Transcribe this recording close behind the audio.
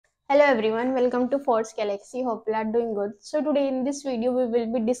Hello everyone, welcome to forceGalaxy. Hope you are doing good. So today in this video we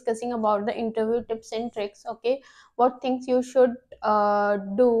will be discussing about the interview tips and tricks. Okay, what things you should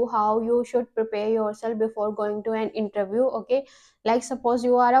do, how you should prepare yourself before going to an interview. Okay, like suppose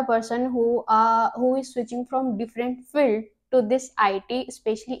you are a person who is switching from different field to this IT,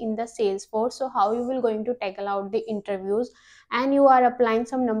 especially in the Salesforce. So how you will going to tackle out the interviews, and you are applying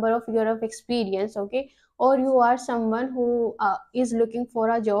some number of year of experience. Okay, or you are someone who is looking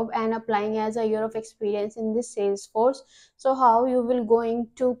for a job and applying as a year of experience in this Salesforce. So how you will going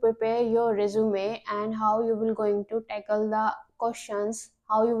to prepare your resume and how you will going to tackle the questions,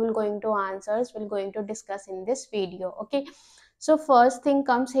 how you will going to answers, we're going to discuss in this video. Okay, so first thing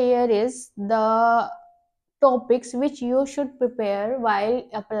comes here is the topics which you should prepare while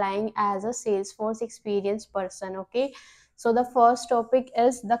applying as a Salesforce experienced person. Okay, so the first topic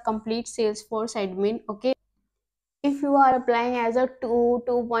is the complete Salesforce admin. Okay, if you are applying as a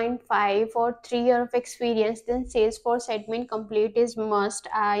 2.5 or 3 year of experience, then Salesforce admin complete is must,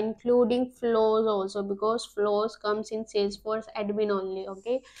 including flows also, because flows comes in Salesforce admin only.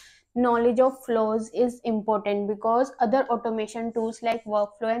 Okay, knowledge of flows is important because other automation tools like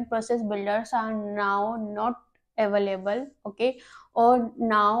workflow and process builders are now not available. Okay, or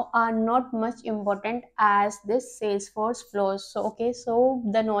now are not much important as this Salesforce flows. So okay, so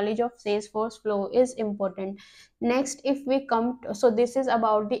the knowledge of Salesforce flow is important. Next, if we come to, so this is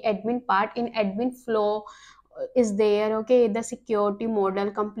about the admin part. In admin flow is there. Okay, the security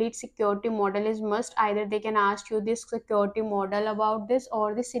model, complete security model is must. Either they can ask you this security model about this,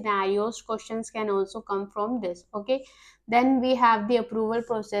 or the scenarios questions can also come from this. Okay, then we have the approval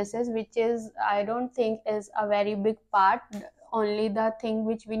processes, which is, I don't think is a very big part. Only the thing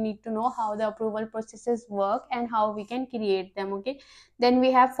which we need to know how the approval processes work and how we can create them. Okay, then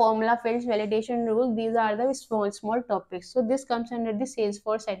we have formula fields, validation rules. These are the small topics, so this comes under the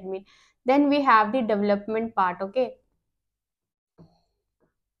Salesforce admin. Then we have the development part. Okay,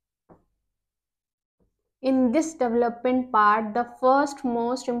 in this development part, the first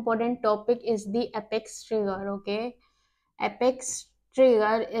most important topic is the apex trigger. Okay, apex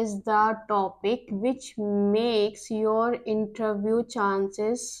trigger is the topic which makes your interview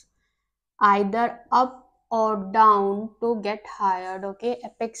chances either up or down to get hired. Okay,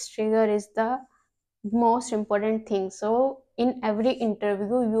 apex trigger is the most important thing. So in every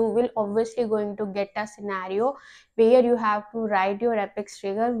interview you will obviously going to get a scenario where you have to write your apex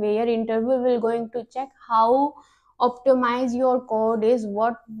trigger, where interview will going to check how optimize your code is,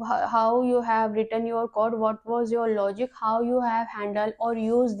 what, how you have written your code, what was your logic, how you have handled or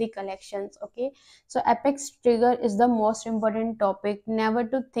used the collections. Okay, so apex trigger is the most important topic. Never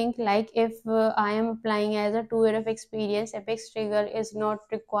to think like if I am applying as a 2 year of experience, apex trigger is not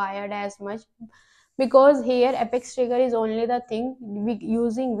required as much, because here apex trigger is only the thing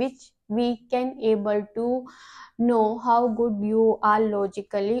using which we can able to know how good you are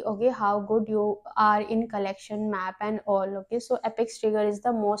logically. Okay, how good you are in collection map and all. Okay, so apex trigger is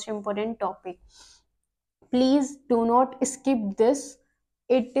the most important topic. Please do not skip this.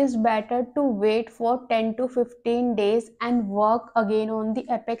 It is better to wait for 10 to 15 days and work again on the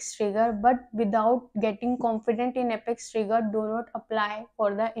apex trigger, but without getting confident in apex trigger, do not apply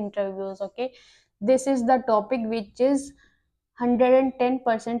for the interviews. Okay, this is the topic which is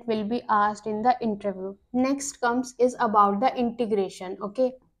 110% will be asked in the interview. Next comes is about the integration.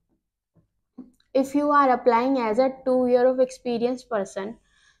 Okay, if you are applying as a 2 year of experience person,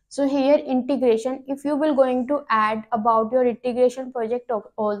 so here integration, if you will going to add about your integration project of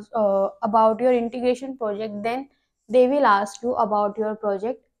about your integration project, then they will ask you about your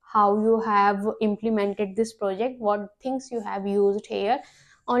project, how you have implemented this project, what things you have used here.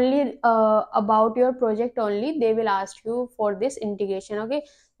 Only about your project only they will ask you for this integration. Okay,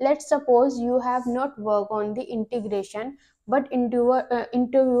 let's suppose you have not worked on the integration, but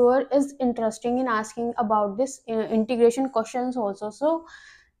interviewer is interesting in asking about this integration questions also. So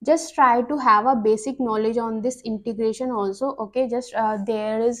just try to have a basic knowledge on this integration also. Okay, just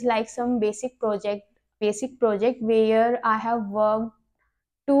there is like some basic project where I have worked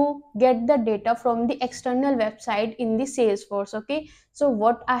to get the data from the external website in the Salesforce. Okay, so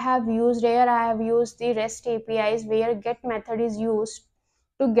what I have used here, I have used the REST APIs where get method is used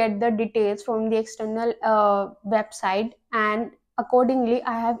to get the details from the external website, and accordingly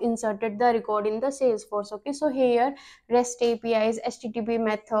I have inserted the record in the Salesforce. Okay, so here REST APIs, HTTP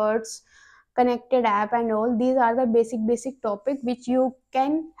methods, connected app and all, these are the basic topic which you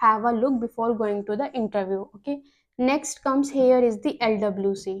can have a look before going to the interview. Okay, next comes here is the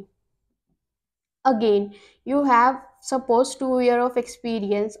LWC. Again, you have suppose 2 year of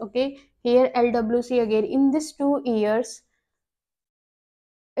experience. Okay, here LWC again, in this 2 years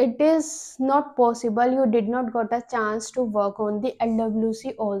it is not possible you did not got a chance to work on the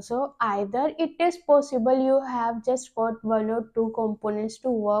LWC also. Either it is possible you have just got one or two components to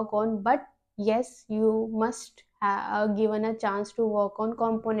work on, but yes, you must have given a chance to work on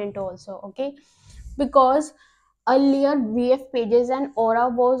component also, okay? Because earlier VF pages and Aura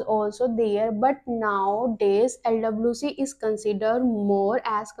was also there, but nowadays LWC is considered more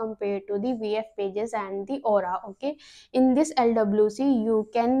as compared to the VF pages and the Aura, okay? In this LWC you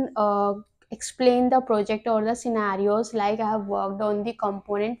can explain the project or the scenarios, like I have worked on the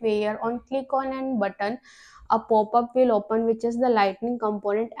component where on click on and button a pop-up will open, which is the lightning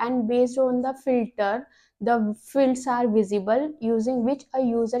component, and based on the filter the fields are visible, using which a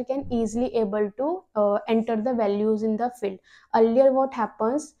user can easily able to enter the values in the field. Earlier what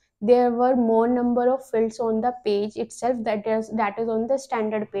happens, there were more number of fields on the page itself, that is on the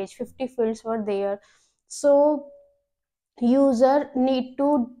standard page 50 fields were there. So user need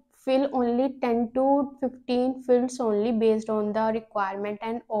to fill only 10 to 15 fields only based on the requirement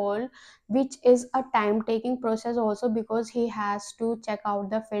and all, which is a time taking process also, because he has to check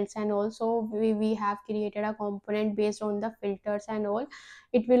out the fields. And also we have created a component based on the filters and all,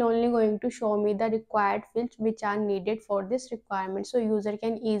 it will only going to show me the required fields which are needed for this requirement, so user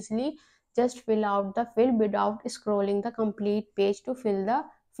can easily just fill out the field without scrolling the complete page to fill the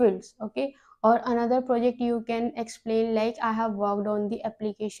fields, okay? Or another project you can explain, like I have worked on the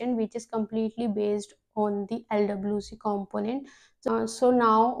application which is completely based on the LWC component. So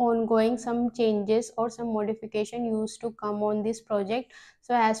now ongoing some changes or some modification used to come on this project,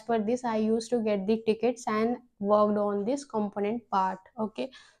 so as per this I used to get the tickets and worked on this component part,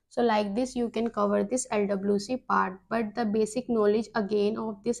 okay? So like this you can cover this LWC part, but the basic knowledge again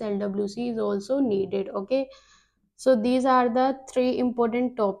of this LWC is also needed, okay? So these are the three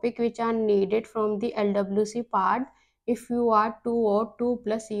important topic which are needed from the LWC part. If you are 2 or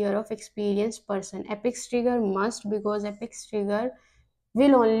 2+ year of experience person, Apex trigger must, because Apex trigger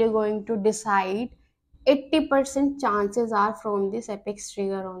will only going to decide 80% chances are from this Apex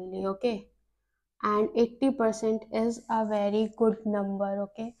trigger only, okay? And 80% is a very good number,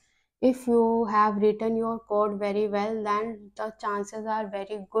 okay? If you have written your code very well, then the chances are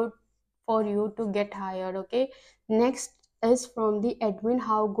very good for you to get hired, okay? Next is from the admin,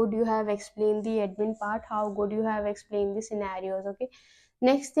 how good you have explained the admin part, how good you have explained the scenarios, okay?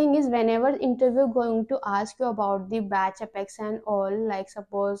 Next thing is, whenever interview going to ask you about the batch Apex and all, like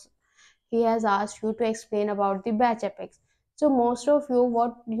suppose he has asked you to explain about the batch Apex, so most of you,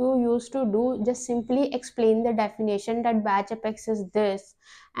 what you used to do, just simply explain the definition that batch Apex is this,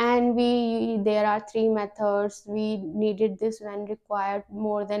 and there are three methods, we needed this when required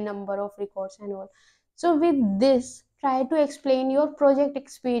more than number of records and all. So with this, try to explain your project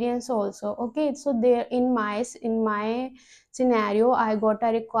experience also, okay? So there in my scenario, I got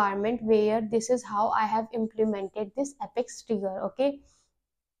a requirement where this is how I have implemented this Apex trigger, okay?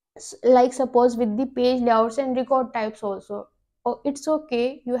 Like suppose with the page layouts and record types also. Oh, it's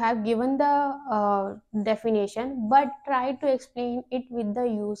okay, you have given the definition, but try to explain it with the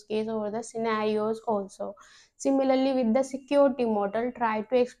use case or the scenarios also. Similarly with the security model, try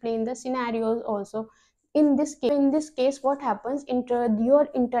to explain the scenarios also. In this case what happens, your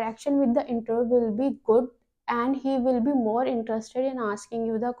interaction with the interviewer will be good, and he will be more interested in asking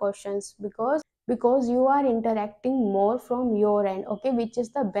you the questions, because you are interacting more from your end, okay? Which is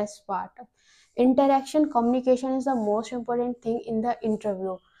the best part. Interaction communication is the most important thing in the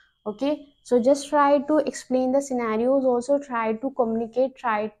interview, okay? So just try to explain the scenarios, also try to communicate,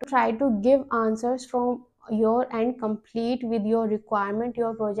 try to give answers from your end complete with your requirement,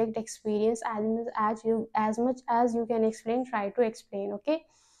 your project experience, as much as you can explain, try to explain, okay?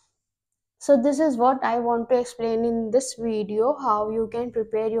 So this is what I want to explain in this video, how you can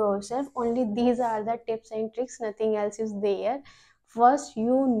prepare yourself. Only these are the tips and tricks, nothing else is there. First,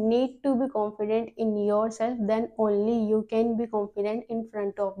 you need to be confident in yourself, then only you can be confident in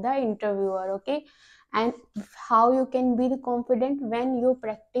front of the interviewer, okay? And how you can be the confident, when you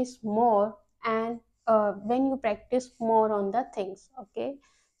practice more, and when you practice more on the things, okay?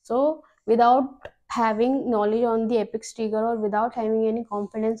 So without having knowledge on the Apex trigger, or without having any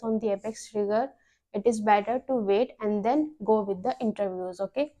confidence on the Apex trigger, it is better to wait and then go with the interviews,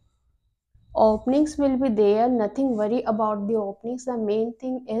 okay? Openings will be there, nothing worry about the openings. The main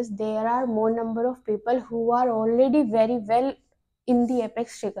thing is there are more number of people who are already very well in the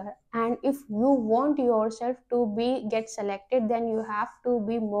Apex trigger, and if you want yourself to be get selected, then you have to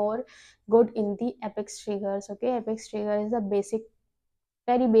be more good in the Apex triggers, okay? Apex trigger is the basic,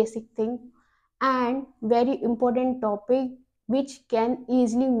 very basic thing, and very important topic which can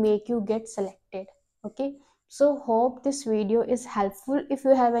easily make you get selected, okay? So hope this video is helpful. If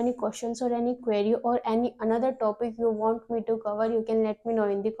you have any questions or any query or any another topic you want me to cover, you can let me know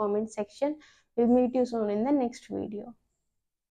in the comment section. We'll meet you soon in the next video.